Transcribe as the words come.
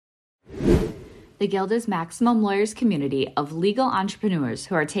The Guild is Maximum Lawyers' community of legal entrepreneurs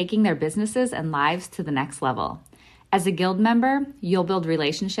who are taking their businesses and lives to the next level. As a Guild member, you'll build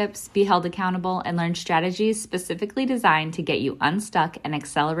relationships, be held accountable, and learn strategies specifically designed to get you unstuck and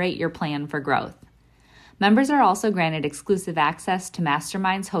accelerate your plan for growth. Members are also granted exclusive access to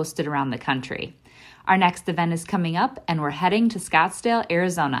masterminds hosted around the country. Our next event is coming up, and we're heading to Scottsdale,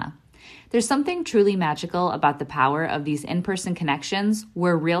 Arizona. There's something truly magical about the power of these in-person connections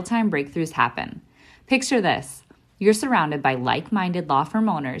where real-time breakthroughs happen. Picture this. You're surrounded by like-minded law firm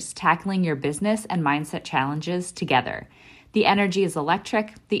owners tackling your business and mindset challenges together. The energy is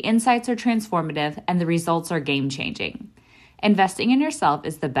electric, the insights are transformative, and the results are game-changing. Investing in yourself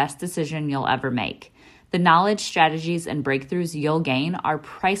is the best decision you'll ever make. The knowledge, strategies, and breakthroughs you'll gain are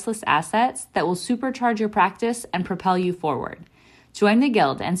priceless assets that will supercharge your practice and propel you forward. Join the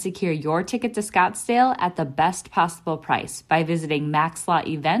Guild and secure your ticket to Scottsdale at the best possible price by visiting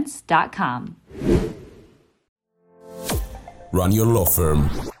maxlawevents.com. Run your law firm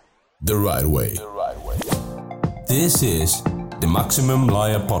the right way. This is the Maximum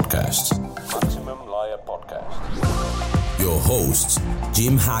Lawyer Podcast. Your hosts,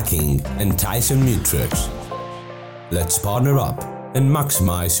 Jim Hacking and Tyson Mutrux. Let's partner up and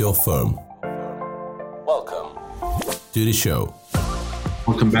maximize your firm. Welcome to the show.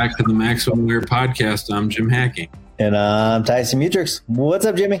 Welcome back to the Maximum Lawyer Podcast. I'm Jim Hacking. And I'm Tyson Mutrux. What's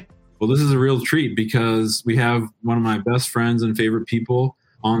up, Jimmy? Well, this is a real treat because we have one of my best friends and favorite people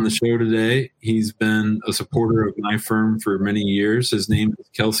on the show today. He's been a supporter of my firm for many years. His name is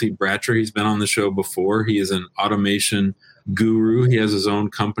Kelsey Bratcher. He's been on the show before. He is an automation guru. He has his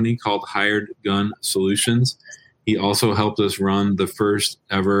own company called Hired Gun Solutions. He also helped us run the first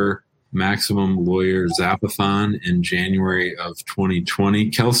ever Maximum Lawyer Zapathon in January of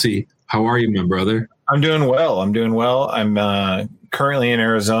 2020. Kelsey, how are you, my brother? I'm doing well. I'm currently in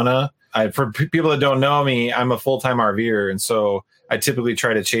Arizona. For people that don't know me, I'm a full-time RVer, and so I typically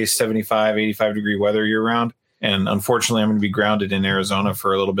try to chase 75, 85 degree weather year round. And unfortunately, I'm going to be grounded in Arizona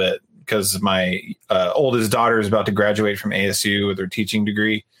for a little bit because my oldest daughter is about to graduate from ASU with her teaching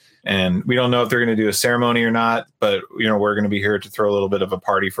degree. And we don't know if they're going to do a ceremony or not, but we're going to be here to throw a little bit of a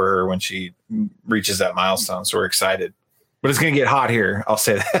party for her when she reaches that milestone. So we're excited. But it's going to get hot here. I'll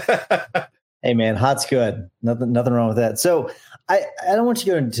say that. Hey man, hot's good. Nothing wrong with that. So I don't want you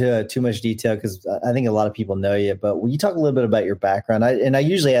to go into too much detail because I think a lot of people know you, but will you talk a little bit about your background? I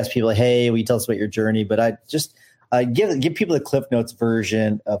usually ask people, hey, will you tell us about your journey? But I just give people the Cliff Notes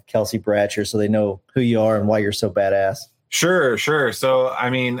version of Kelsey Bratcher so they know who you are and why you're so badass. Sure. So, I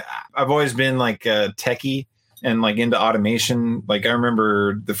mean, I've always been like a techie and like into automation. Like I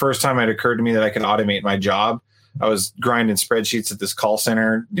remember the first time it occurred to me that I could automate my job. I was grinding spreadsheets at this call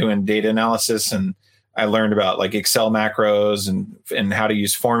center doing data analysis, and I learned about like Excel macros and how to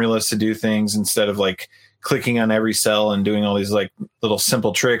use formulas to do things instead of like clicking on every cell and doing all these like little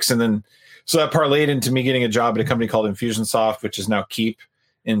simple tricks. And then so that parlayed into me getting a job at a company called Infusionsoft, which is now Keep,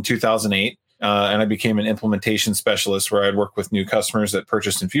 in 2008. And I became an implementation specialist where I'd work with new customers that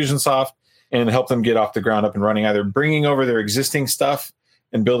purchased Infusionsoft and help them get off the ground up and running, either bringing over their existing stuff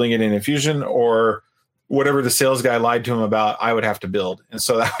and building it in Infusion, or whatever the sales guy lied to him about, I would have to build. And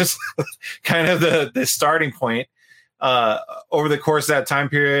so that was kind of the starting point. Over the course of that time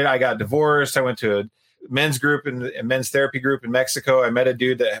period, I got divorced. I went to a men's group and a men's therapy group in Mexico. I met a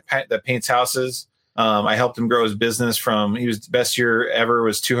dude that paints houses. I helped him grow his business he was best year ever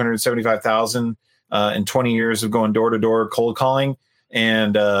was 275,000 in 20 years of going door to door cold calling.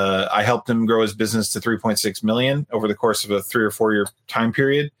 And I helped him grow his business to 3.6 million over the course of a 3 or 4 year time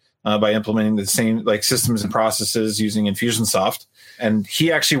period by implementing the same like systems and processes using Infusionsoft. And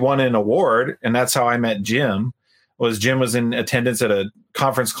he actually won an award. And that's how I met Jim. Jim was in attendance at a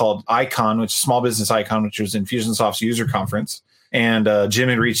conference called Icon, which is Small Business Icon, which was Infusionsoft's user conference. And Jim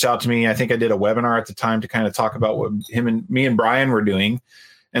had reached out to me. I think I did a webinar at the time to kind of talk about what me and Brian were doing.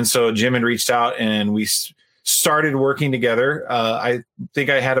 And so Jim had reached out and we started working together. I think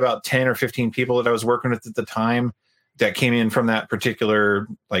I had about 10 or 15 people that I was working with at the time that came in from that particular,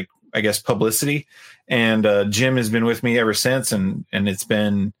 like, I guess, publicity. And Jim has been with me ever since. And it's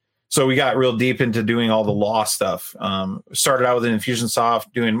been, so we got real deep into doing all the law stuff. Started out with an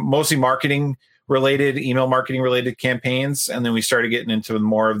Infusionsoft doing mostly marketing related, email marketing related campaigns. And then we started getting into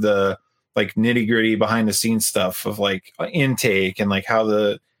more of the like nitty gritty behind the scenes stuff of like intake and like how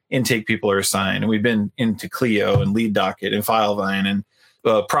the intake people are assigned. And we've been into Clio and Lead Docket and Filevine and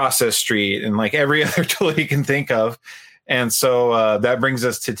Process Street and like every other tool you can think of. And so that brings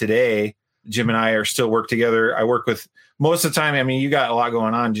us to today. Jim and I are still work together. I work with most of the time. I mean, you got a lot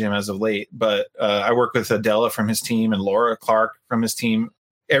going on, Jim, as of late, but I work with Adela from his team and Laura Clark from his team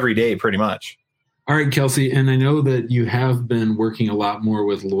every day, pretty much. All right, Kelsey, and I know that you have been working a lot more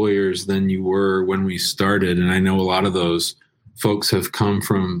with lawyers than you were when we started, and I know a lot of those folks have come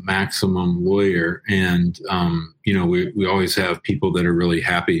from Maximum Lawyer, and we always have people that are really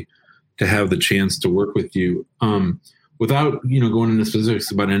happy to have the chance to work with you. Without going into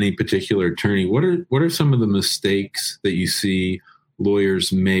specifics about any particular attorney, what are some of the mistakes that you see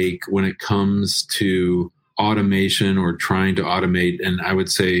lawyers make when it comes to automation or trying to automate? And I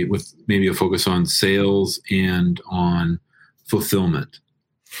would say with maybe a focus on sales and on fulfillment.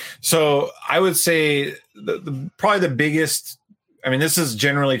 So I would say probably the biggest, this is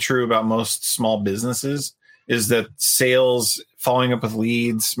generally true about most small businesses, is that sales, following up with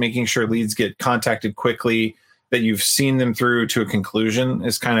leads, making sure leads get contacted quickly, that you've seen them through to a conclusion,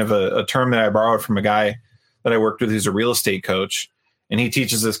 is kind of a term that I borrowed from a guy that I worked with who's a real estate coach. And he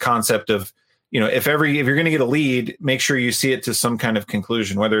teaches this concept of, if you're going to get a lead, make sure you see it to some kind of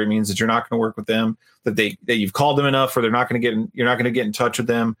conclusion, whether it means that you're not going to work with them, that you've called them enough, or you're not going to get in touch with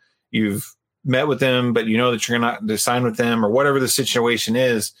them. You've met with them, but you know that you're not to sign with them, or whatever the situation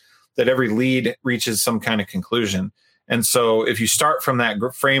is, that every lead reaches some kind of conclusion. And so if you start from that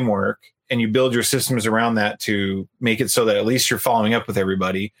framework and you build your systems around that to make it so that at least you're following up with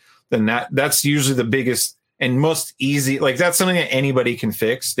everybody, then that's usually the biggest and most easy. Like, that's something that anybody can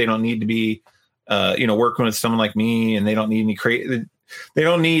fix. They don't need to be, working with someone like me, and they don't need they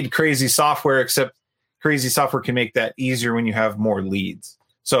don't need crazy software, except crazy software can make that easier when you have more leads.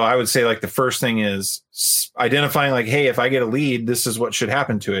 So I would say, like, the first thing is identifying, like, hey, if I get a lead, this is what should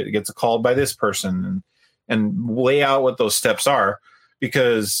happen to it. It gets called by this person, and lay out what those steps are,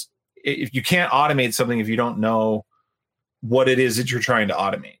 because if you can't automate something if you don't know what it is that you're trying to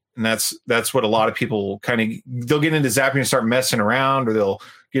automate. And that's what a lot of people they'll get into Zapier and start messing around, or they'll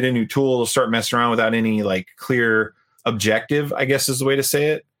get a new tool, they'll start messing around without any like clear objective, I guess is the way to say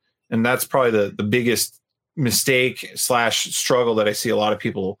it. And that's probably the biggest mistake / struggle that I see a lot of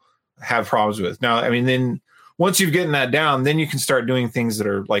people have problems with. Now, then once you've gotten that down, then you can start doing things that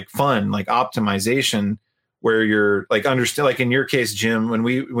are like fun, like optimization, where you're like understand, like in your case, Jim, when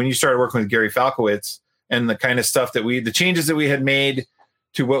you started working with Gary Falkowitz, and the kind of stuff that the changes that we had made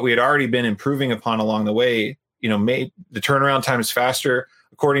to what we had already been improving upon along the way, made the turnaround time is faster.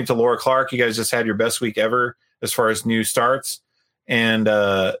 According to Laura Clark, you guys just had your best week ever as far as new starts. And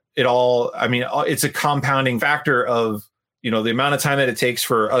it's a compounding factor of, the amount of time that it takes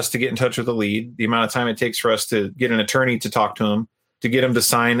for us to get in touch with the lead, the amount of time it takes for us to get an attorney to talk to him, to get him to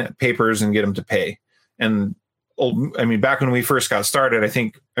sign papers and get him to pay. And back when we first got started,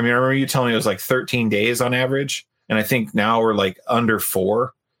 I remember you telling me it was like 13 days on average. And I think now we're like under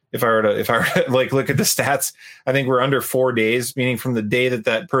 4. If I were to like look at the stats, I think we're under 4 days, meaning from the day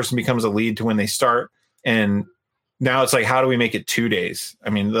that person becomes a lead to when they start. And now it's like, how do we make it 2 days?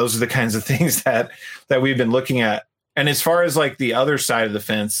 Those are the kinds of things that we've been looking at. And as far as like the other side of the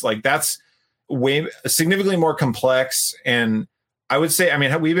fence, like that's significantly more complex. And I would say,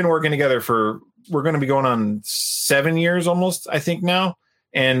 we've been working together we're going to be going on 7 years almost, I think now.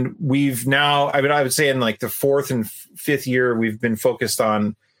 And we've now, I would say in like the 4th and 5th year, we've been focused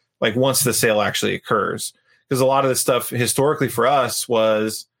on like once the sale actually occurs. Because a lot of the stuff historically for us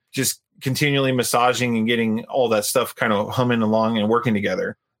was just continually massaging and getting all that stuff kind of humming along and working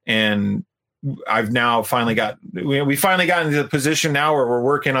together. And I've now finally we finally got into the position now where we're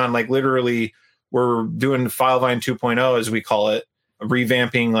working on like literally we're doing FileVine 2.0, as we call it,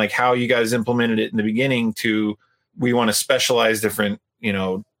 revamping like how you guys implemented it in the beginning to, we want to specialize different, I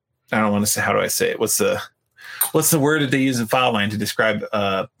don't want to say, how do I say it? What's the word that they use in FileVine to describe,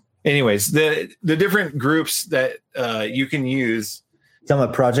 anyways, the different groups that you can use. Talking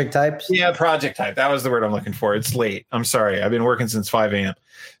about project types? Yeah, project type. That was the word I'm looking for. It's late. I'm sorry. I've been working since 5 a.m.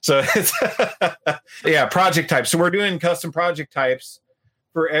 So it's project types. So we're doing custom project types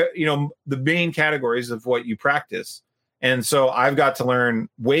for, the main categories of what you practice. And so I've got to learn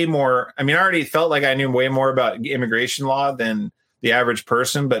way more. I already felt like I knew way more about immigration law than the average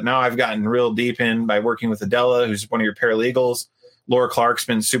person, but now I've gotten real deep in by working with Adela, who's one of your paralegals. Laura Clark's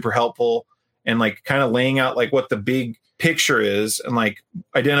been super helpful, and like kind of laying out like what the big picture is, and like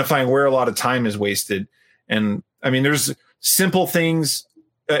identifying where a lot of time is wasted. And there's simple things.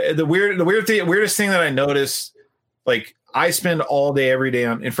 The weirdest thing that I noticed, like I spend all day, every day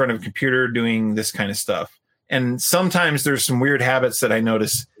in front of a computer doing this kind of stuff. And sometimes there's some weird habits that I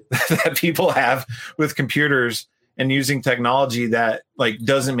notice that people have with computers and using technology that like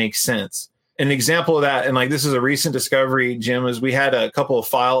doesn't make sense. An example of that, and like this is a recent discovery, Jim, is we had a couple of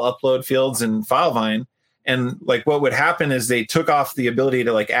file upload fields in FileVine. And like what would happen is they took off the ability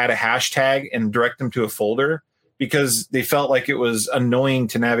to like add a hashtag and direct them to a folder, because they felt like it was annoying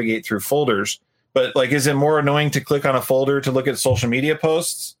to navigate through folders. But like, is it more annoying to click on a folder to look at social media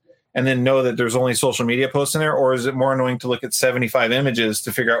posts and then know that there's only social media posts in there? Or is it more annoying to look at 75 images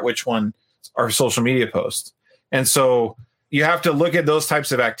to figure out which one are social media posts? And so you have to look at those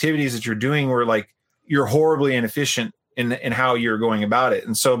types of activities that you're doing where like you're horribly inefficient in how you're going about it.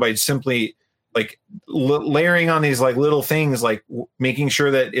 And so by simply like layering on these like little things, like making sure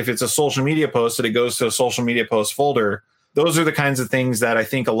that if it's a social media post, that it goes to a social media post folder. Those are the kinds of things that I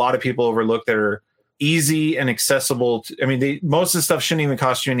think a lot of people overlook that are easy and accessible. Most of the stuff shouldn't even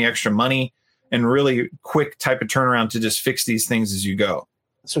cost you any extra money, and really quick type of turnaround to just fix these things as you go.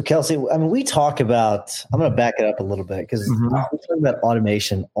 So Kelsey, I mean, we talk about, I'm going to back it up a little bit because we talk about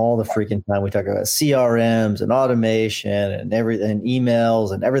automation all the freaking time. We talk about CRMs and automation and everything,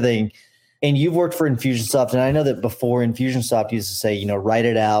 emails and everything. And you've worked for Infusionsoft. And I know that before Infusionsoft used to say, write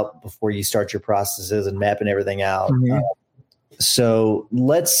it out before you start your processes and mapping everything out. So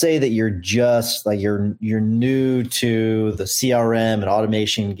let's say that you're just like, you're new to the CRM and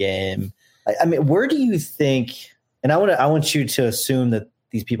automation game. I mean, where do you think, and I want you to assume that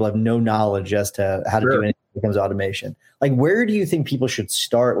these people have no knowledge as to how to do anything when it comes to automation. Like, where do you think people should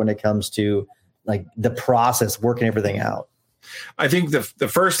start when it comes to like the process, working everything out? I think the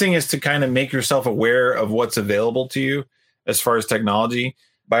first thing is to kind of make yourself aware of what's available to you as far as technology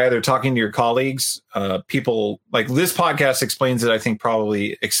by either talking to your colleagues, people like this podcast explains it, I think,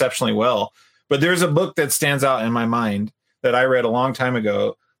 probably exceptionally well. But there's a book that stands out in my mind that I read a long time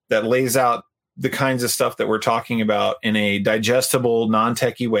ago that lays out the kinds of stuff that we're talking about in a digestible,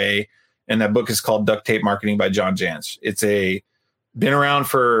 non-techie way. And that book is called Duct Tape Marketing by John Jantsch. It's been around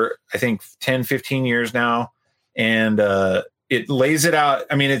for, I think, 10, 15 years now. And it lays it out.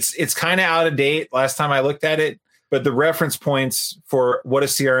 I mean, it's kind of out of date last time I looked at it, but the reference points for what a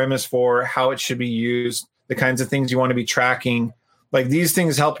CRM is for, how it should be used, the kinds of things you want to be tracking, like these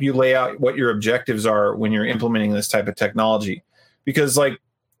things help you lay out what your objectives are when you're implementing this type of technology. Because like,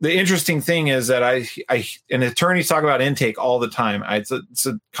 the interesting thing is that and attorneys talk about intake all the time. It's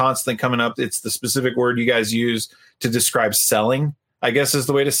constantly coming up. It's the specific word you guys use to describe selling, I guess is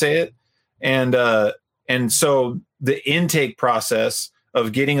the way to say it. And so the intake process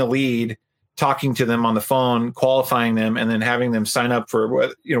of getting a lead, talking to them on the phone, qualifying them, and then having them sign up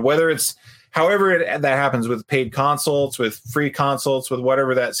for, whether it's however that happens with paid consults, with free consults, with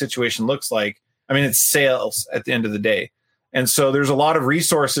whatever that situation looks like. I mean, it's sales at the end of the day. And so there's a lot of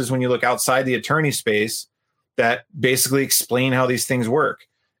resources when you look outside the attorney space that basically explain how these things work.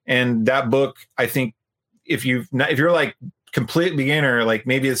 And that book, I think, if you're like complete beginner, like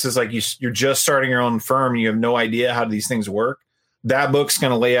maybe this is like you're just starting your own firm, you have no idea how these things work, that book's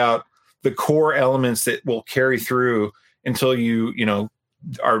going to lay out the core elements that will carry through until you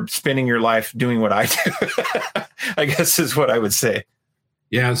are spending your life doing what I do, I guess is what I would say.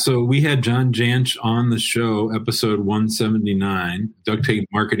 Yeah, so we had John Jantsch on the show, episode 179. Duct Tape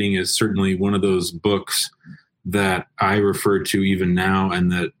Marketing is certainly one of those books that I refer to even now,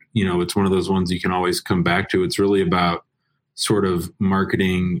 and that, it's one of those ones you can always come back to. It's really about sort of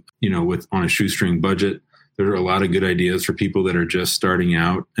marketing, on a shoestring budget. There are a lot of good ideas for people that are just starting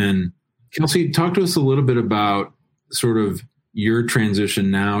out. And Kelsey, talk to us a little bit about sort of your transition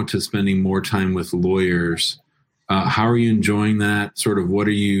now to spending more time with lawyers. How are you enjoying that? Sort of, what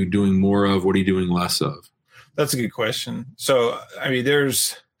are you doing more of? What are you doing less of? That's a good question. So,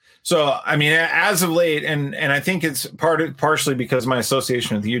 as of late, and I think it's partially because of my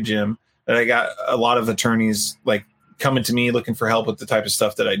association with you, Jim, that I got a lot of attorneys like coming to me looking for help with the type of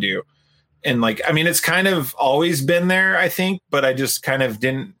stuff that I do. And it's kind of always been there, I think, but I just kind of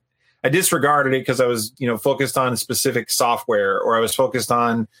I disregarded it because I was, focused on specific software, or I was focused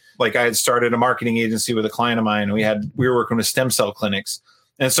on, like, I had started a marketing agency with a client of mine, and we were working with stem cell clinics.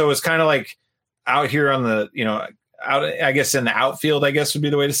 And so it's kind of like out here on the, out, I guess in the outfield, I guess would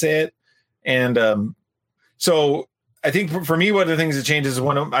be the way to say it. And so I think for me, one of the things that changed is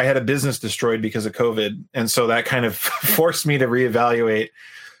when I had a business destroyed because of COVID. And so that kind of forced me to reevaluate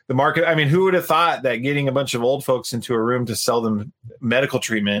the market. I mean, who would have thought that getting a bunch of old folks into a room to sell them medical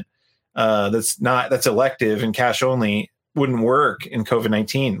treatment that's elective and cash only wouldn't work in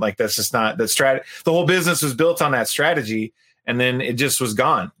COVID-19. Like, that's just not that strategy. The whole business was built on that strategy, and then it just was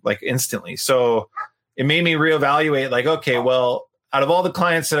gone like instantly. So it made me reevaluate, like, okay, well, out of all the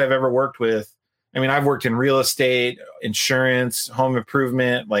clients that I've ever worked with, I mean, I've worked in real estate, insurance, home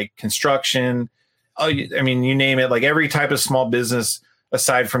improvement, like construction. I mean, you name it, like every type of small business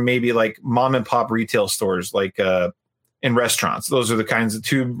aside from maybe like mom and pop retail stores, like in restaurants. Those are the kinds of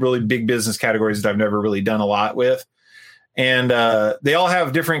two really big business categories that I've never really done a lot with. And they all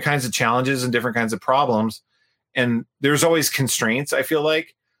have different kinds of challenges and different kinds of problems. And there's always constraints, I feel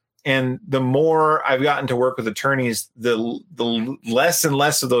like. And the more I've gotten to work with attorneys, the less and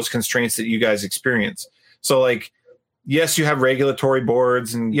less of those constraints that you guys experience. So like, yes, you have regulatory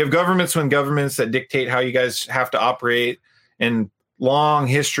boards and you have governments that dictate how you guys have to operate, and long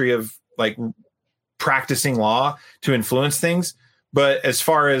history of like practicing law to influence things. But as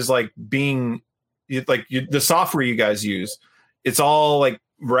far as like being like the software you guys use, it's all like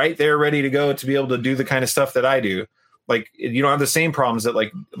right there ready to go to be able to do the kind of stuff that I do. Like you don't have the same problems that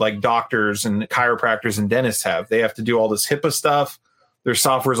like doctors and chiropractors and dentists have. They have to do all this HIPAA stuff. Their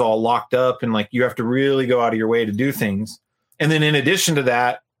software is all locked up, and like you have to really go out of your way to do things. And then in addition to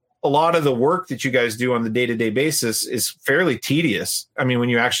that, a lot of the work that you guys do on the day-to-day basis is fairly tedious. I mean, when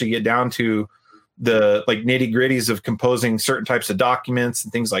you actually get down to the like nitty-gritties of composing certain types of documents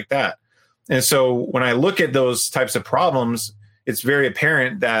and things like that. And so when I look at those types of problems, it's very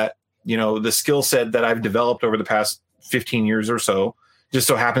apparent that, you know, the skill set that I've developed over the past 15 years or so just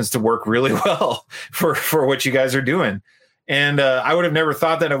so happens to work really well for what you guys are doing. And I would have never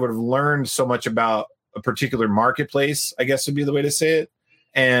thought that I would have learned so much about a particular marketplace, I guess would be the way to say it.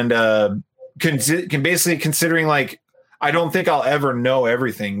 And can basically considering like, I don't think I'll ever know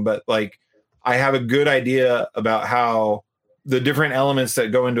everything, but like I have a good idea about how the different elements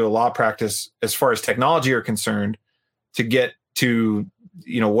that go into a law practice as far as technology are concerned to get to,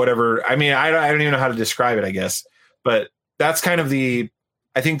 you know, whatever. I mean, I don't even know how to describe it, I guess, but that's kind of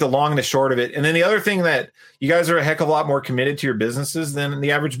I think the long and the short of it. And then the other thing that you guys are a heck of a lot more committed to your businesses than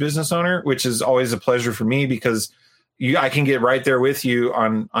the average business owner, which is always a pleasure for me because I can get right there with you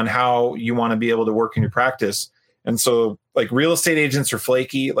on how you want to be able to work in your practice. And so like real estate agents are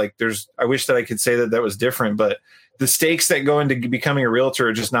flaky. Like I wish that I could say that was different, but the stakes that go into becoming a realtor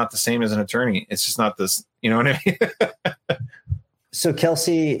are just not the same as an attorney. It's just not this, you know what I mean? So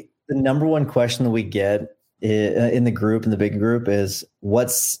Kelsey, the number one question that we get in the big group is what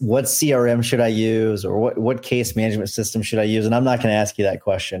CRM should I use, or what case management system should I use? And I'm not going to ask you that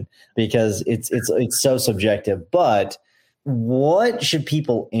question because it's so subjective, but what should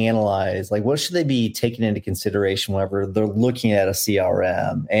people analyze? Like what should they be taking into consideration whenever they're looking at a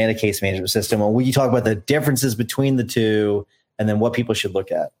CRM and a case management system? And when you talk about the differences between the two and then what people should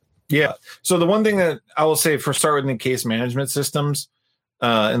look at. Yeah. So the one thing that I will say for start with the case management systems,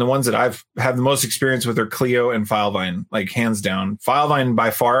 and the ones that I've had the most experience with are Clio and Filevine, like hands down. Filevine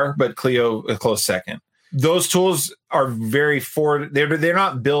by far, but Clio a close second. Those tools are they're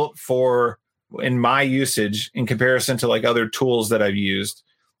not built for, in my usage, in comparison to like other tools that I've used.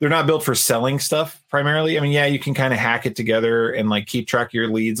 They're not built for selling stuff primarily. I mean, yeah, you can kind of hack it together and like keep track of your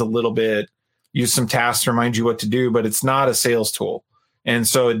leads a little bit, use some tasks to remind you what to do, but it's not a sales tool. And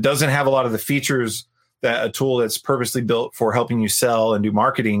so it doesn't have a lot of the features that a tool that's purposely built for helping you sell and do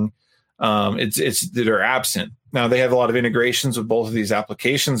marketing, that are absent. Now they have a lot of integrations with both of these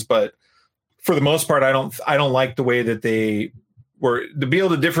applications, but for the most part, I don't like the way that they were to be able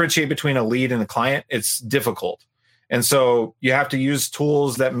to differentiate between a lead and a client. It's difficult. And so you have to use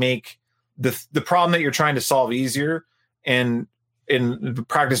tools that make the problem that you're trying to solve easier. And in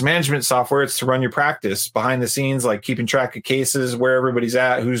practice management software, it's to run your practice behind the scenes, like keeping track of cases, where everybody's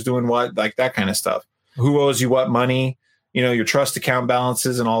at, who's doing what, like that kind of stuff. Who owes you what money, you know, your trust account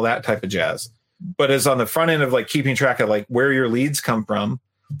balances and all that type of jazz. But as on the front end of like keeping track of like where your leads come from,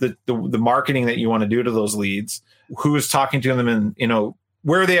 the marketing that you want to do to those leads, who is talking to them, and, you know,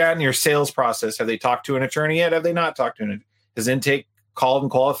 where are they at in your sales process? Have they talked to an attorney yet? Have they not talked to an? Has intake called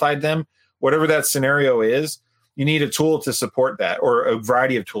and qualified them? Whatever that scenario is, you need a tool to support that, or a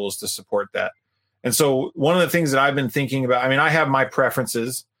variety of tools to support that. And so one of the things that I've been thinking about, I mean, I have my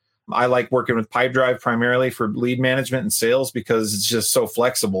preferences. I like working with Pipedrive primarily for lead management and sales because it's just so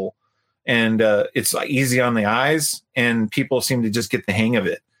flexible and it's easy on the eyes, and people seem to just get the hang of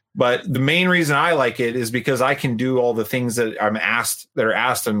it. But the main reason I like it is because I can do all the things that are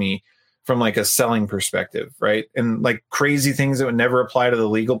asked of me from like a selling perspective, right? And like crazy things that would never apply to the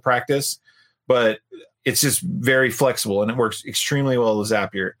legal practice, but it's just very flexible and it works extremely well with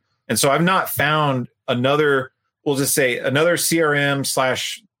Zapier. And so I've not found another CRM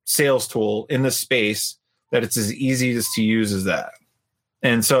 / sales tool in the space that it's as easy to use as that.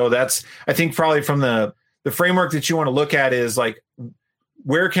 And so that's, I think probably from the framework that you want to look at is like,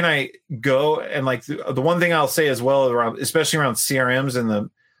 where can I go? And like the one thing I'll say as well around, especially around CRMs and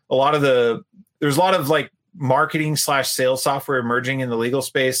there's a lot of like marketing / sales software emerging in the legal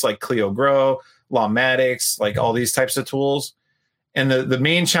space, like Clio Grow, Lawmatics, like all these types of tools. And the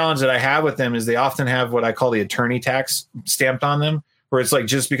main challenge that I have with them is they often have what I call the attorney tax stamped on them, where it's like,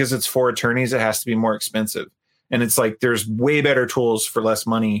 just because it's for attorneys, it has to be more expensive. And it's like, there's way better tools for less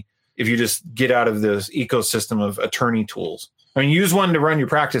money if you just get out of this ecosystem of attorney tools. I mean, use one to run your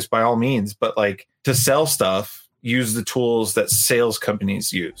practice by all means, but like to sell stuff, use the tools that sales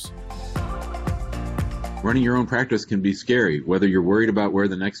companies use. Running your own practice can be scary, whether you're worried about where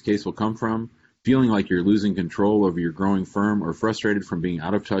the next case will come from, feeling like you're losing control over your growing firm, or frustrated from being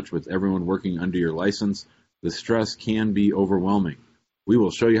out of touch with everyone working under your license. The stress can be overwhelming. We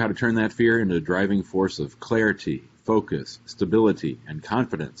will show you how to turn that fear into a driving force of clarity, focus, stability, and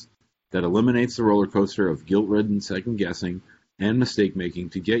confidence that eliminates the roller coaster of guilt-ridden second-guessing and mistake-making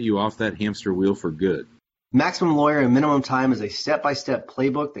to get you off that hamster wheel for good. Maximum Lawyer in Minimum Time is a step-by-step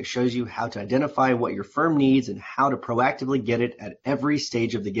playbook that shows you how to identify what your firm needs and how to proactively get it at every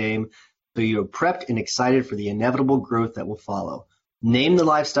stage of the game, so you're prepped and excited for the inevitable growth that will follow. Name the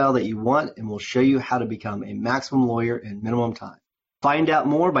lifestyle that you want, and we'll show you how to become a maximum lawyer in minimum time. Find out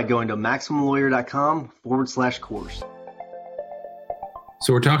more by going to maximumlawyer.com/course.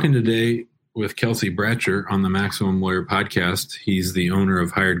 So we're talking today with Kelsey Bratcher on the Maximum Lawyer podcast. He's the owner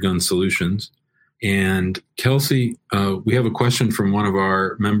of Hired Gun Solutions. And Kelsey, we have a question from one of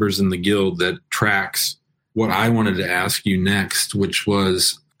our members in the guild that tracks what I wanted to ask you next, which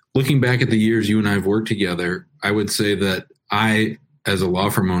was, looking back at the years you and I have worked together, I would say that I, as a law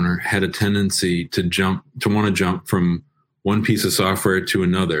firm owner, had a tendency to want to jump from one piece of software to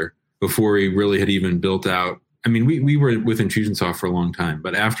another before we really had even built out. I mean, we were with Infusionsoft for a long time,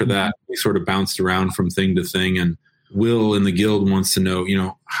 but after that, we sort of bounced around from thing to thing. And Will in the guild wants to know,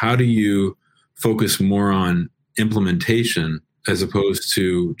 how do you focus more on implementation as opposed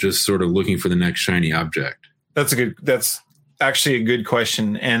to just sort of looking for the next shiny object? That's actually a good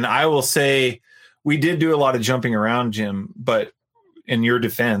question. And I will say we did do a lot of jumping around, Jim, but in your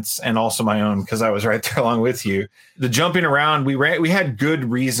defense and also my own, because I was right there along with you, the jumping around, we had good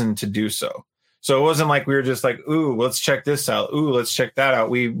reason to do so. So it wasn't like we were just like, ooh, let's check this out. Ooh, let's check that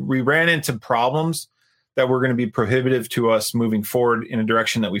out. We ran into problems that were going to be prohibitive to us moving forward in a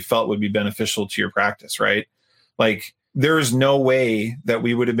direction that we felt would be beneficial to your practice, right? Like, there is no way that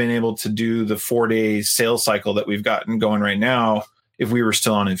we would have been able to do the 4-day sales cycle that we've gotten going right now if we were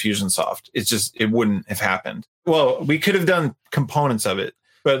still on Infusionsoft. It wouldn't have happened. Well, we could have done components of it,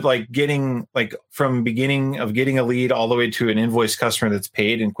 but from beginning of getting a lead all the way to an invoice customer that's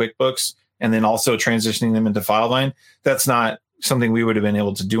paid in QuickBooks, and then also transitioning them into FileVine, that's not something we would have been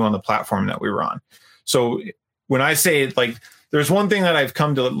able to do on the platform that we were on. So when I say, there's one thing that I've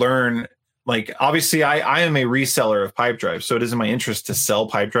come to learn, obviously I am a reseller of Pipedrive, so it is in my interest to sell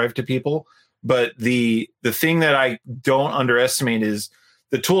Pipedrive to people. But the thing that I don't underestimate is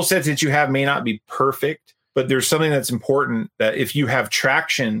the tool sets that you have may not be perfect, but there's something that's important, that if you have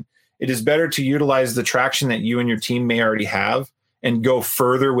traction, it is better to utilize the traction that you and your team may already have and go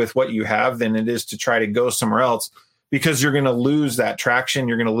further with what you have than it is to try to go somewhere else, because you're going to lose that traction.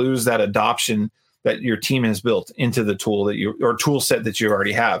 You're going to lose that adoption that your team has built into the tool or tool set that you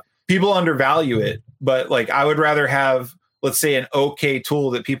already have. People undervalue it, but I would rather have, let's say, an okay tool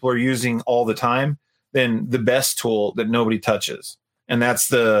that people are using all the time than the best tool that nobody touches. And that's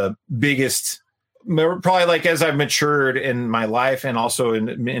the biggest, probably, as I've matured in my life and also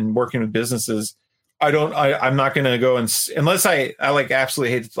in working with businesses, I'm not going to go unless I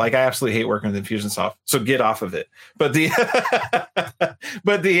absolutely hate working with Infusionsoft. So get off of it. But the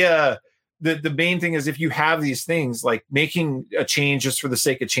main thing is, if you have these things, making a change just for the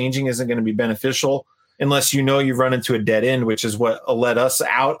sake of changing isn't going to be beneficial unless you've run into a dead end, which is what led us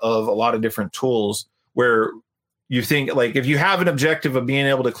out of a lot of different tools, where you think, if you have an objective of being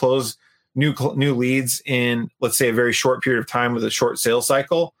able to close new leads in, let's say, a very short period of time with a short sales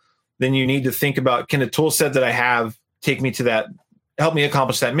cycle, then you need to think about, can a tool set that I have take me to that, help me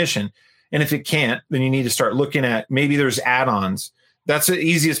accomplish that mission? And if it can't, then you need to start looking at, maybe there's add-ons. That's the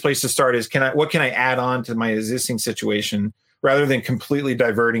easiest place to start, is what can I add on to my existing situation, rather than completely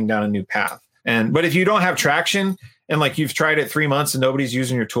diverting down a new path. But if you don't have traction and you've tried it 3 months and nobody's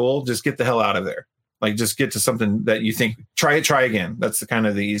using your tool, just get the hell out of there. Just get to something that you think, try again. That's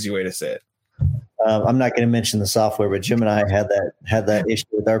the easy way to say it. I'm not going to mention the software, but Jim and I had that issue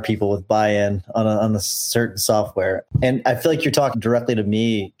with our people with buy-in on a certain software. And I feel like you're talking directly to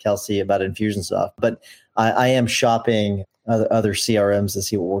me, Kelsey, about Infusionsoft, but I am shopping other CRMs to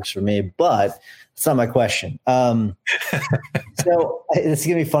see what works for me, but it's not my question. So it's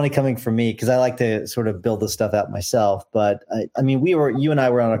going to be funny coming from me, because I like to sort of build this stuff out myself. But you and I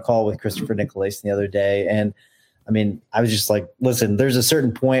were on a call with Christopher Nicolais the other day, and I was just like, listen, there's a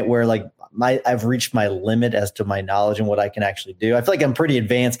certain point where I've reached my limit as to my knowledge and what I can actually do. I feel like I'm pretty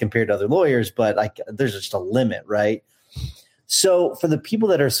advanced compared to other lawyers, but there's just a limit, right? So for the people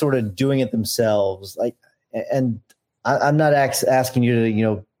that are sort of doing it themselves, and I'm not asking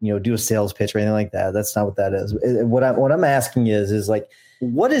you to, do a sales pitch or anything like that. That's not what that is. What I'm asking is like,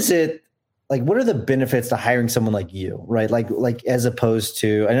 what is it? Like, what are the benefits to hiring someone like you, right? Like as opposed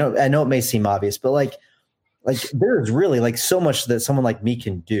to, I know it may seem obvious, but like there's really like so much that someone like me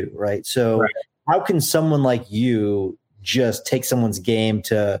can do, right? So how can someone like you just take someone's game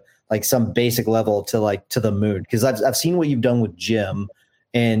to like some basic level to the moon? Because I've seen what you've done with Jim,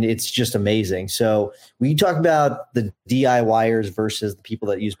 and it's just amazing. So will you talk about the DIYers versus the people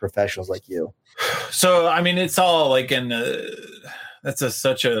that use professionals like you? So, I mean, it's all like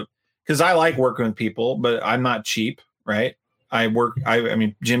because I like working with people, but I'm not cheap, right? I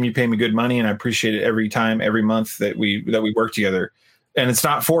mean, Jim, you pay me good money, and I appreciate it every month that we work together. And it's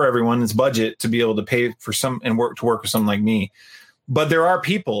not for everyone's budget to be able to pay for work with someone like me. But there are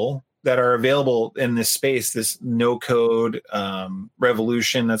people that are available in this space, this no code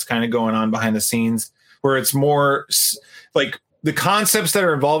revolution that's kind of going on behind the scenes, where it's more like the concepts that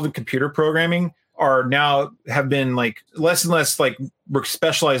are involved in computer programming have been like less and less like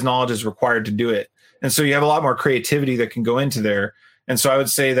specialized knowledge is required to do it. And so you have a lot more creativity that can go into there. And so I would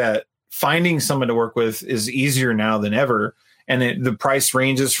say that finding someone to work with is easier now than ever. And the price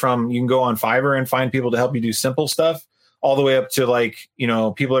ranges from, you can go on Fiverr and find people to help you do simple stuff, all the way up to like,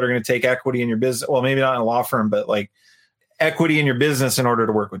 people that are going to take equity in your business. Well, maybe not in a law firm, but like equity in your business in order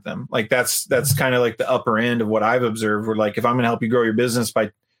to work with them. Like that's kind of like the upper end of what I've observed, where like, if I'm going to help you grow your business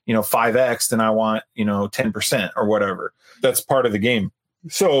by, 5X, then I want, 10% or whatever. That's part of the game.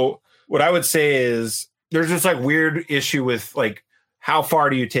 So what I would say is there's this like weird issue with like, how far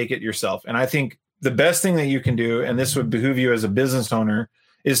do you take it yourself? And I think the best thing that you can do, and this would behoove you as a business owner,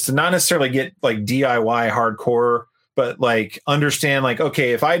 is to not necessarily get like DIY hardcore, but like understand like,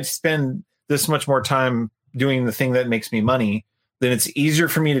 okay, if I spend this much more time doing the thing that makes me money, then it's easier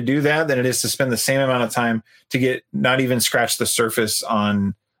for me to do that than it is to spend the same amount of time to get not even scratch the surface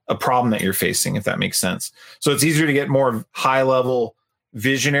on a problem that you're facing, if that makes sense. So it's easier to get more high level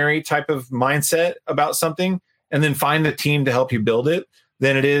visionary type of mindset about something and then find the team to help you build it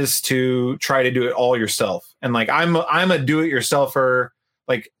than it is to try to do it all yourself. And like, I'm a do-it-yourselfer.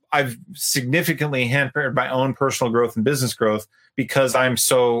 Like I've significantly hampered my own personal growth and business growth because I'm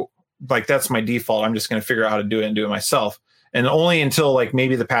so like, that's my default. I'm just going to figure out how to do it and do it myself. And only until like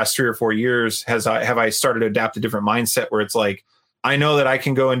maybe the past 3 or 4 years have I started to adapt a different mindset where it's like, I know that I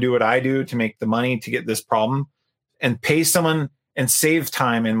can go and do what I do to make the money to get this problem and pay someone and save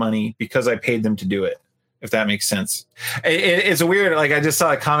time and money because I paid them to do it, if that makes sense. It's a weird, like I just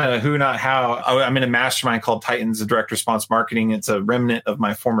saw a comment on Who Not How. I'm in a mastermind called Titans of Direct Response Marketing. It's a remnant of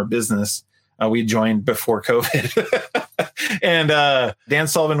my former business. We joined before COVID. And Dan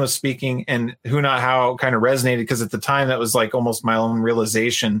Sullivan was speaking, and Who Not How kind of resonated because at the time that was like almost my own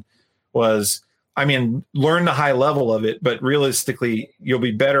realization was, I mean, learn the high level of it, but realistically, you'll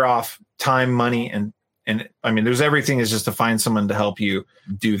be better off time, money, and I mean, there's everything is just to find someone to help you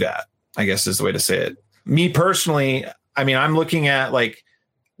do that, I guess is the way to say it. Me personally, I mean, I'm looking at like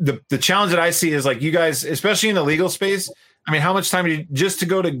the challenge that I see is like you guys, especially in the legal space. I mean, how much time just to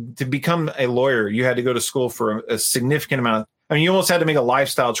go to become a lawyer, you had to go to school for a significant amount. I mean, you almost had to make a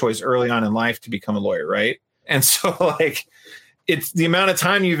lifestyle choice early on in life to become a lawyer, right? And so like, it's the amount of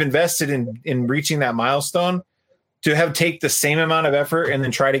time you've invested in reaching that milestone to take the same amount of effort and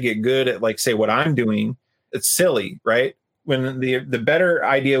then try to get good at like, say what I'm doing. It's silly, right? When the better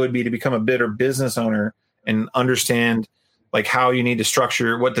idea would be to become a better business owner and understand like how you need to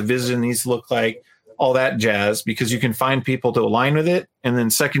structure, what the vision needs to look like, all that jazz, because you can find people to align with it. And then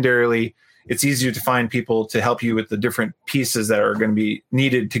secondarily, it's easier to find people to help you with the different pieces that are going to be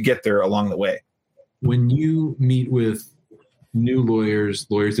needed to get there along the way. When you meet with new lawyers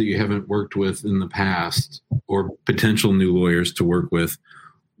that you haven't worked with in the past, or potential new lawyers to work with,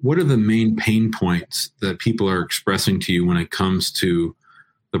 what are the main pain points that people are expressing to you when it comes to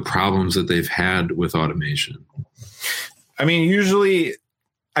the problems that they've had with automation? I mean, usually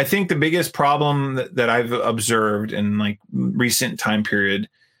I think the biggest problem that I've observed in like recent time period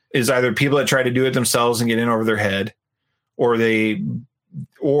is either people that try to do it themselves and get in over their head, or they've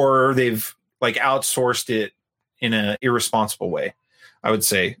like outsourced it in an irresponsible way, I would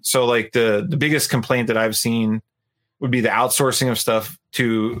say. So like the biggest complaint that I've seen would be the outsourcing of stuff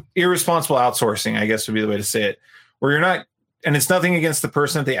to irresponsible outsourcing, I guess would be the way to say it, where you're not, and it's nothing against the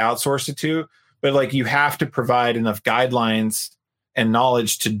person that they outsourced it to, but like you have to provide enough guidelines and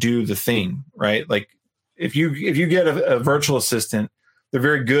knowledge to do the thing, right? Like if you get a virtual assistant, they're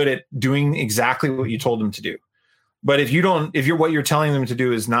very good at doing exactly what you told them to do. But if what you're telling them to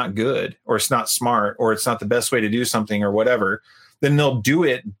do is not good, or it's not smart, or it's not the best way to do something or whatever, then they'll do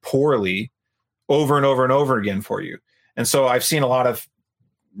it poorly over and over and over again for you. And so I've seen a lot of,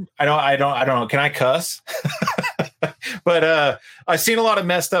 I don't know. Can I cuss? But I've seen a lot of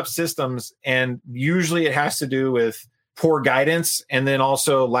messed up systems, and usually it has to do with poor guidance and then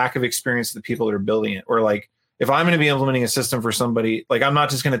also lack of experience of the people that are building it. Or like, if I'm going to be implementing a system for somebody, like I'm not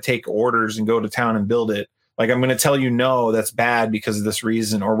just going to take orders and go to town and build it. Like I'm going to tell you, no, that's bad because of this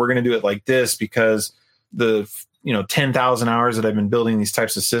reason, or we're going to do it like this because the 10,000 hours that I've been building these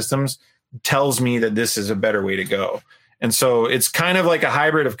types of systems tells me that this is a better way to go. And so it's kind of like a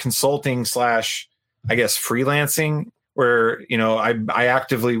hybrid of consulting / I guess freelancing, where I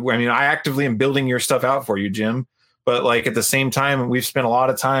actively am building your stuff out for you, Jim. But like at the same time, we've spent a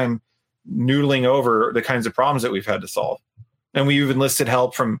lot of time noodling over the kinds of problems that we've had to solve. And we even enlisted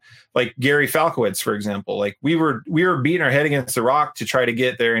help from like Gary Falkowitz, for example. Like we were beating our head against the rock to try to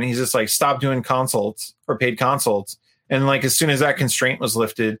get there. And he's just like, stop doing consults or paid consults. And like, as soon as that constraint was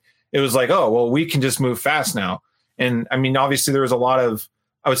lifted, it was like, oh, well, we can just move fast now. And I mean, obviously there was a lot of,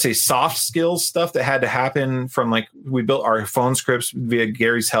 I would say, soft skills stuff that had to happen from like, we built our phone scripts via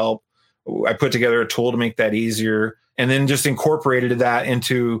Gary's help. I put together a tool to make that easier, and then just incorporated that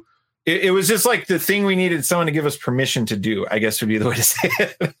into, it was just like the thing we needed someone to give us permission to do, I guess would be the way to say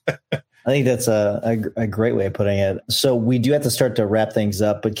it. I think that's a great way of putting it. So we do have to start to wrap things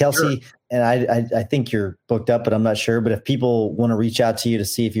up, but Kelsey, sure. And I think you're booked up, but I'm not sure. But if people want to reach out to you to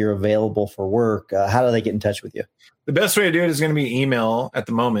see if you're available for work, how do they get in touch with you? The best way to do it is going to be email at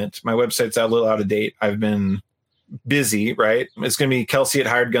the moment. My website's a little out of date. I've been busy, right? It's going to be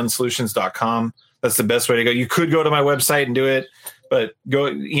Kelsey@hiredgunsolutions.com. That's the best way to go. You could go to my website and do it, but go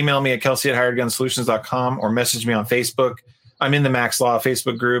email me at Kelsey@hiredgunsolutions.com or message me on Facebook. I'm in the Max Law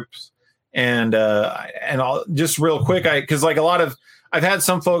Facebook groups. And I'll just real quick, because like I've had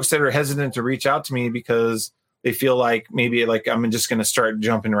some folks that are hesitant to reach out to me because they feel like maybe like I'm just going to start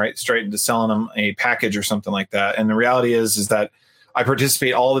jumping right straight into selling them a package or something like that. And the reality is that I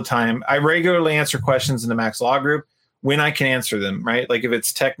participate all the time. I regularly answer questions in the Max Law group when I can answer them, right? Like if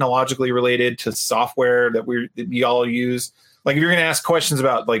it's technologically related to software that we all use. Like if you're going to ask questions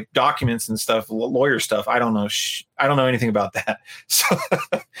about like documents and stuff, lawyer stuff, I don't know. I don't know anything about that. So,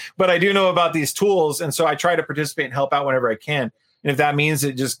 but I do know about these tools. And so I try to participate and help out whenever I can. And if that means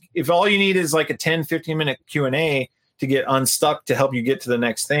if all you need is like a 10, 15-minute Q&A to get unstuck to help you get to the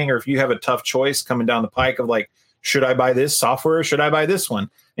next thing, or if you have a tough choice coming down the pike of like, should I buy this software or should I buy this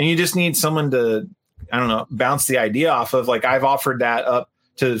one? And you just need someone to, I don't know, bounce the idea off of. Like I've offered that up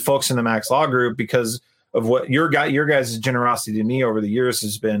to folks in the Max Law group because of what your guys' generosity to me over the years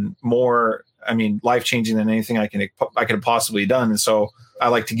has been more, I mean, life-changing than anything I could have possibly done. And so I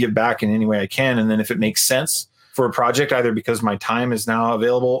like to give back in any way I can. And then if it makes sense for a project, either because my time is now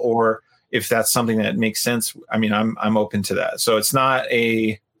available or if that's something that makes sense, I mean, I'm open to that. So it's not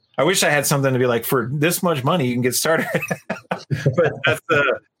I wish I had something to be like, for this much money, you can get started. But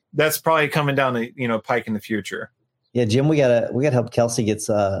that's probably coming down the pike in the future. Yeah, Jim, we gotta help Kelsey get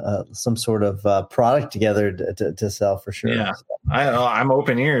some sort of product together to sell for sure. Yeah, I'm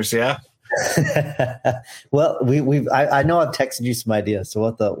open ears. Yeah. Well, I know I've texted you some ideas, so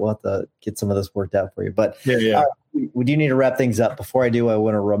we'll have to get some of this worked out for you. But yeah. We do need to wrap things up. Before I do, I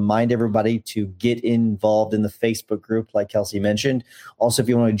want to remind everybody to get involved in the Facebook group, like Kelsey mentioned. Also, if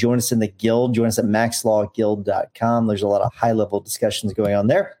you want to join us in the guild, join us at maxlawguild.com. There's a lot of high-level discussions going on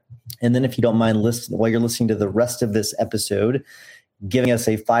there. And then if you don't mind listening while you're listening to the rest of this episode, giving us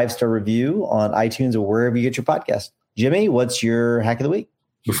a 5-star review on iTunes or wherever you get your podcast. Jimmy, what's your hack of the week?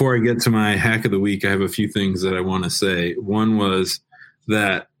 Before I get to my hack of the week, I have a few things that I want to say. One was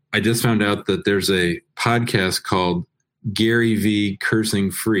that I just found out that there's a podcast called Gary V Cursing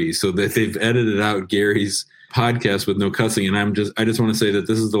Free. So that they've edited out Gary's podcast with no cussing. And I just want to say that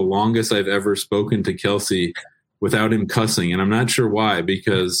this is the longest I've ever spoken to Kelsey without him cussing. And I'm not sure why,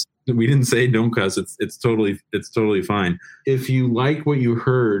 because we didn't say don't cuss. It's totally fine. If you like what you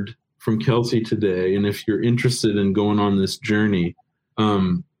heard from Kelsey today, and if you're interested in going on this journey,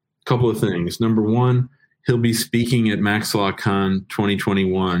 couple of things. Number one, he'll be speaking at MaxLawCon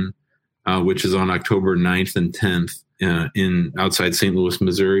 2021, which is on October 9th and 10th in outside St. Louis,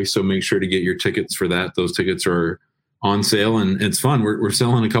 Missouri. So make sure to get your tickets for that. Those tickets are on sale, and it's fun. We're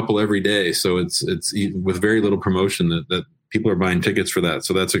selling a couple every day, so it's with very little promotion that people are buying tickets for that.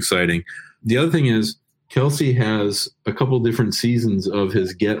 So that's exciting. The other thing is Kelsey has a couple different seasons of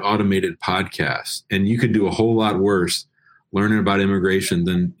his Get Automated podcast, and you could do a whole lot worse learning about immigration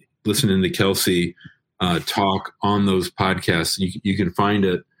than listening to Kelsey talk on those podcasts. You can find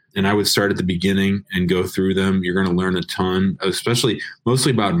it, and I would start at the beginning and go through them. You're going to learn a ton, mostly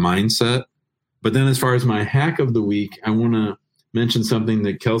about mindset. But then as far as my hack of the week, I want to mention something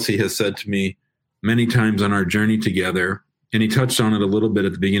that Kelsey has said to me many times on our journey together, and he touched on it a little bit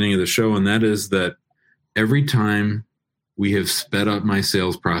at the beginning of the show, and that is that every time we have sped up my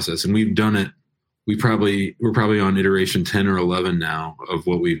sales process, and we've done it, we're probably on iteration 10 or 11 now of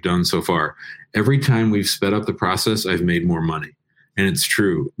what we've done so far. Every time we've sped up the process, I've made more money. And it's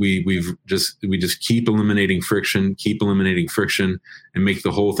true. We just keep eliminating friction, and make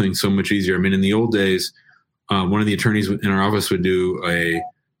the whole thing so much easier. I mean, in the old days, one of the attorneys in our office would do a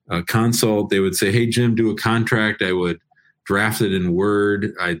consult. They would say, "Hey, Jim, do a contract." I would draft it in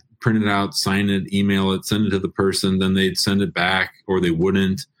Word. I'd print it out, sign it, email it, send it to the person. Then they'd send it back, or they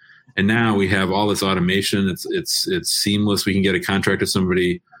wouldn't. And now we have all this automation. It's seamless. We can get a contract to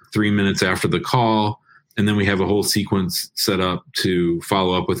somebody 3 minutes after the call, and then we have a whole sequence set up to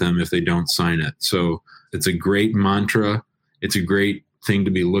follow up with them if they don't sign it. So it's a great mantra. It's a great thing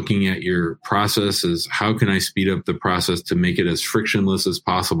to be looking at your process is how can I speed up the process to make it as frictionless as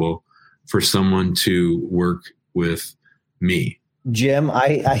possible for someone to work with me. Jim,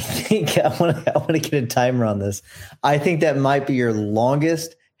 I think I want to get a timer on this. I think that might be your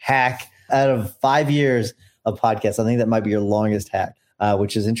longest hack out of 5 years of podcasts. I think that might be your longest hack,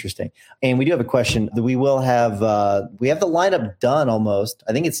 which is interesting. And we do have a question that we will have. We have the lineup done almost.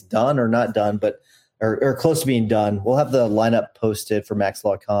 I think it's done or not done, but or close to being done. We'll have the lineup posted for Max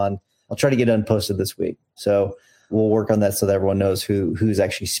Law Con. I'll try to get it unposted this week. So we'll work on that so that everyone knows who's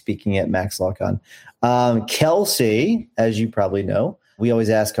actually speaking at Max Law Con. Kelsey, as you probably know, we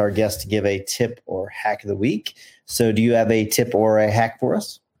always ask our guests to give a tip or hack of the week. So do you have a tip or a hack for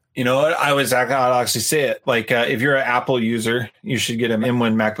us? You know what? I'll actually say it. Like, if you're an Apple user, you should get an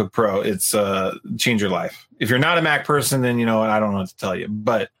M1 MacBook Pro. It's change your life. If you're not a Mac person, then, you know, I don't know what to tell you.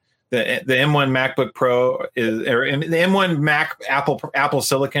 But the M1 MacBook Pro is, or the M1 Mac Apple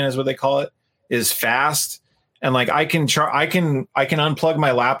Silicon is what they call it, is fast. And like, I can unplug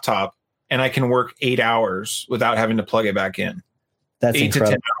my laptop and I can work 8 hours without having to plug it back in. That's 8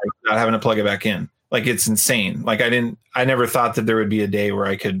 incredible. to 10 hours without having to plug it back in. Like, it's insane. Like, I never thought that there would be a day where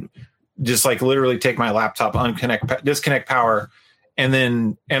I could just like literally take my laptop, disconnect power,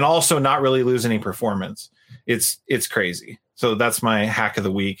 and also not really lose any performance. It's crazy. So that's my hack of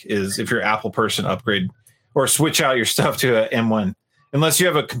the week is if you're an Apple person, upgrade or switch out your stuff to an M1, unless you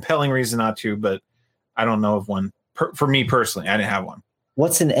have a compelling reason not to, but I don't know of one. For me personally, I didn't have one.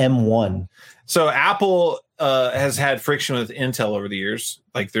 What's an M1? So Apple has had friction with Intel over the years.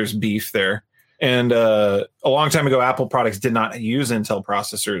 Like, there's beef there. And a long time ago, Apple products did not use Intel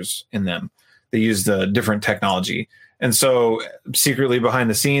processors in them. They used a different technology. And so secretly behind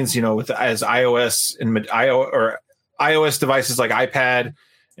the scenes, you know, as iOS and iOS devices like iPad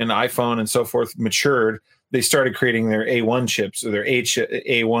and iPhone and so forth matured, they started creating their A1 chips or their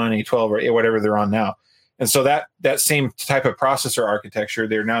A1, A12, or whatever they're on now. And so that same type of processor architecture,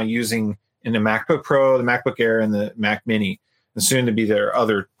 they're now using in the MacBook Pro, the MacBook Air, and the Mac Mini, and soon to be their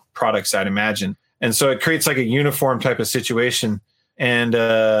other products, I'd imagine. And so it creates like a uniform type of situation, and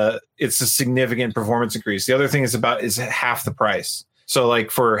it's a significant performance increase. The other thing is half the price. So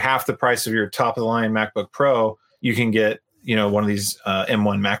like for half the price of your top of the line MacBook Pro, you can get, you know, one of these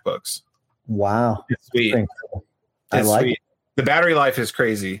M1 MacBooks. Wow. It's sweet. Cool. I like it. The battery life is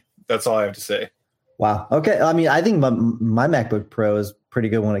crazy. That's all I have to say. Wow. Okay. I mean, I think my MacBook Pro is pretty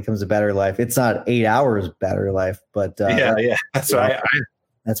good when it comes to battery life. It's not 8 hours battery life, but yeah. That's right.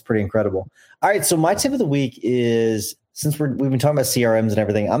 That's pretty incredible. All right. So my tip of the week is, since we've been talking about CRMs and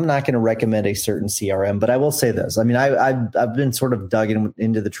everything, I'm not going to recommend a certain CRM, but I will say this. I mean, I've been sort of dug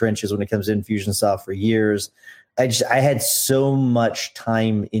into the trenches when it comes to Infusionsoft for years. I had so much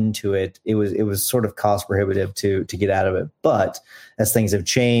time into it. It was sort of cost prohibitive to get out of it. But as things have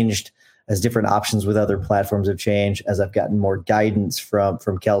changed, as different options with other platforms have changed, as I've gotten more guidance from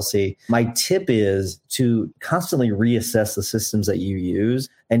Kelsey, my tip is to constantly reassess the systems that you use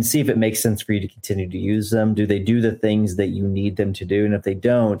and see if it makes sense for you to continue to use them. Do they do the things that you need them to do? And if they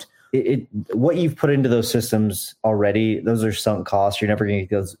don't, what you've put into those systems already, those are sunk costs. You're never going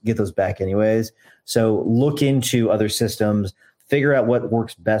to get those back anyways. So look into other systems, figure out what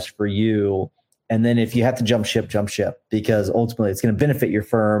works best for you. And then if you have to jump ship, because ultimately it's going to benefit your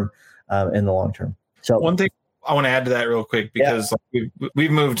firm in the long term. So one thing I want to add to that real quick, because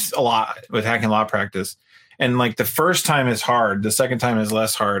we've moved a lot with hacking law practice, and like the first time is hard, the second time is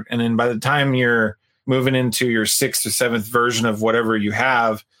less hard, and then by the time you're moving into your 6th or 7th version of whatever you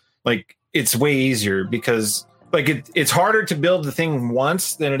have, like it's way easier, because like it's harder to build the thing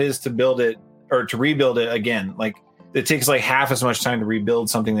once than it is to build it or to rebuild it again. Like it takes like half as much time to rebuild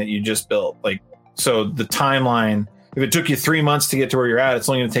something that you just built. Like, so the timeline, if it took you 3 months to get to where you're at, it's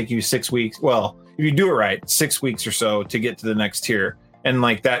only going to take you 6 weeks. Well, if you do it right, 6 weeks or so to get to the next tier. And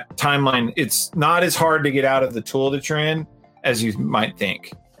like that timeline, it's not as hard to get out of the tool that you're in as you might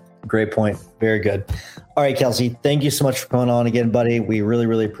think. Great point. Very good. All right, Kelsey, thank you so much for coming on again, buddy. We really,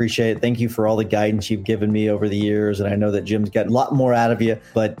 really appreciate it. Thank you for all the guidance you've given me over the years. And I know that Jim's got a lot more out of you,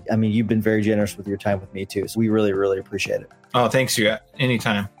 but I mean, you've been very generous with your time with me too. So we really, really appreciate it. Oh, thanks you.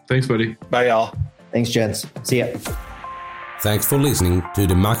 Anytime. Thanks, buddy. Bye, y'all. Thanks, gents. See ya. Thanks for listening to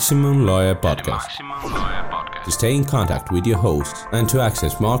the Maximum Lawyer Podcast. To stay in contact with your host and to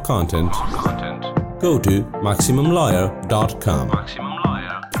access more content, go to MaximumLawyer.com.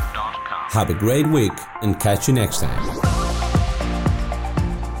 Have a great week and catch you next time.